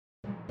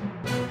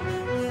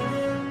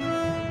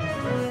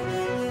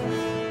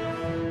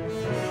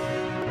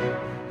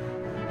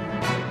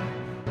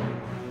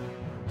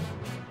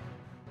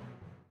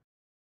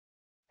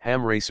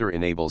HamRacer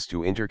enables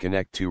to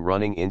interconnect two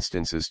running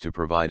instances to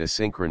provide a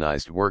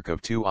synchronized work of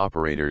two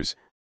operators.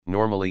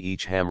 Normally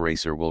each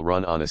HamRacer will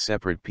run on a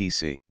separate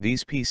PC.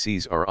 These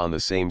PCs are on the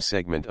same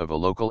segment of a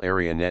local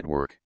area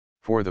network.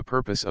 For the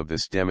purpose of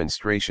this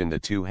demonstration, the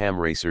two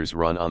HamRacers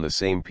run on the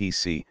same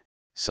PC,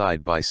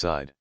 side by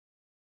side.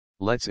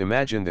 Let's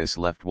imagine this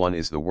left one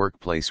is the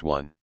workplace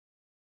 1.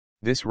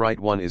 This right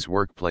one is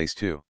workplace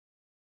 2.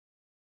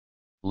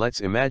 Let's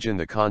imagine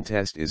the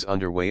contest is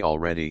underway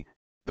already.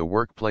 The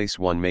workplace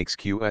 1 makes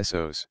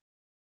QSOs.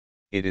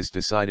 It is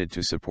decided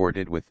to support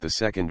it with the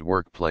second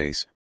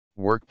workplace,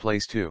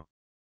 workplace 2.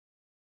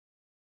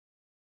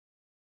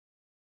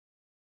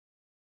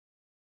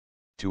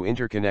 To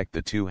interconnect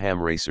the two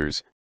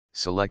HamRacers,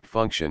 select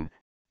Function,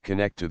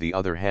 Connect to the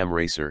other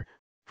HamRacer,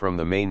 from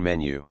the main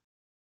menu.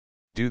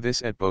 Do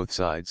this at both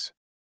sides.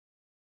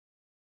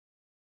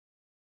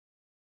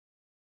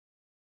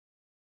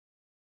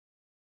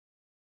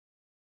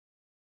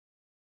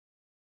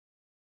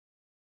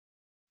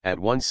 At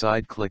one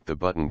side, click the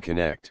button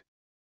Connect.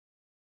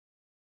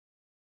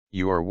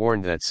 You are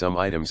warned that some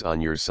items on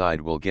your side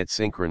will get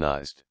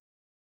synchronized.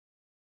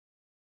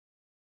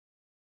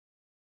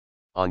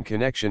 On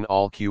connection,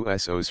 all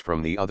QSOs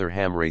from the other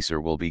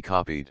HamRacer will be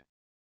copied.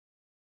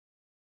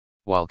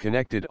 While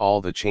connected,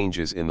 all the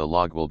changes in the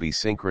log will be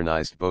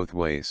synchronized both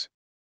ways.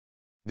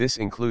 This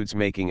includes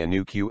making a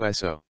new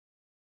QSO,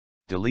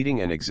 deleting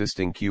an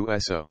existing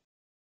QSO,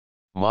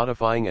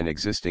 modifying an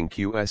existing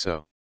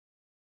QSO.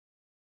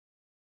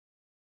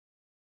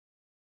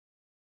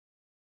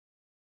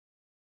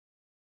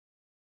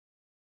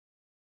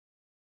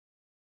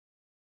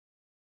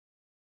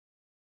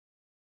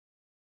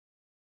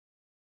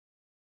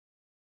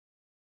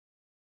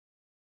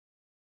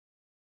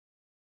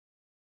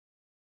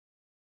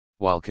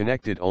 While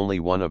connected, only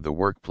one of the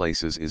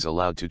workplaces is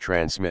allowed to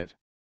transmit.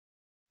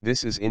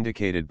 This is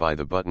indicated by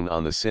the button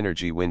on the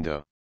Synergy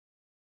window.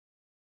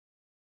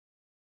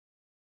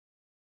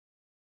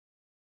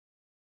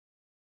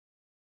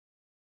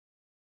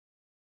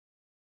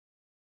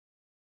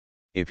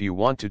 If you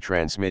want to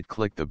transmit,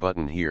 click the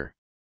button here.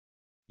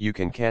 You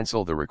can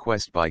cancel the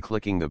request by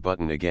clicking the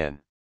button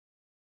again.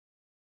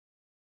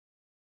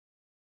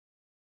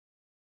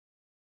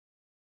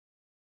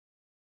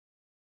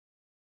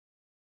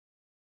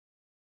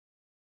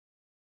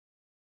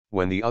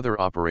 When the other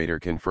operator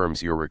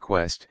confirms your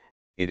request,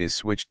 it is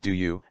switched to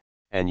you,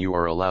 and you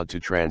are allowed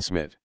to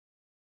transmit.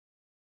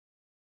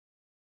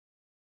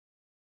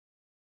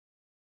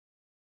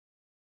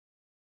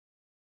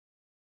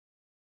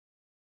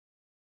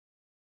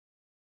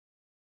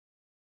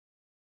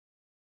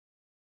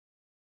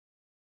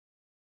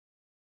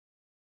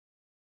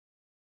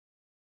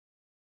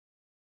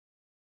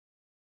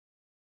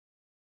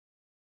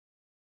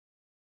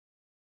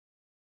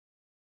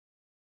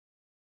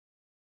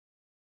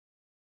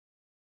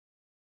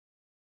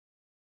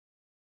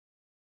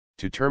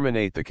 To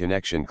terminate the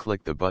connection,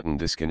 click the button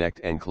Disconnect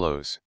and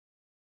close.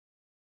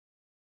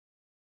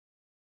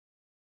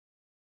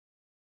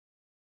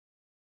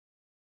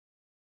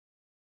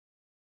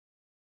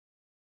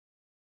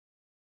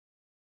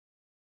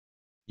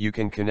 You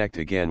can connect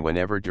again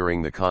whenever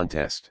during the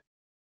contest.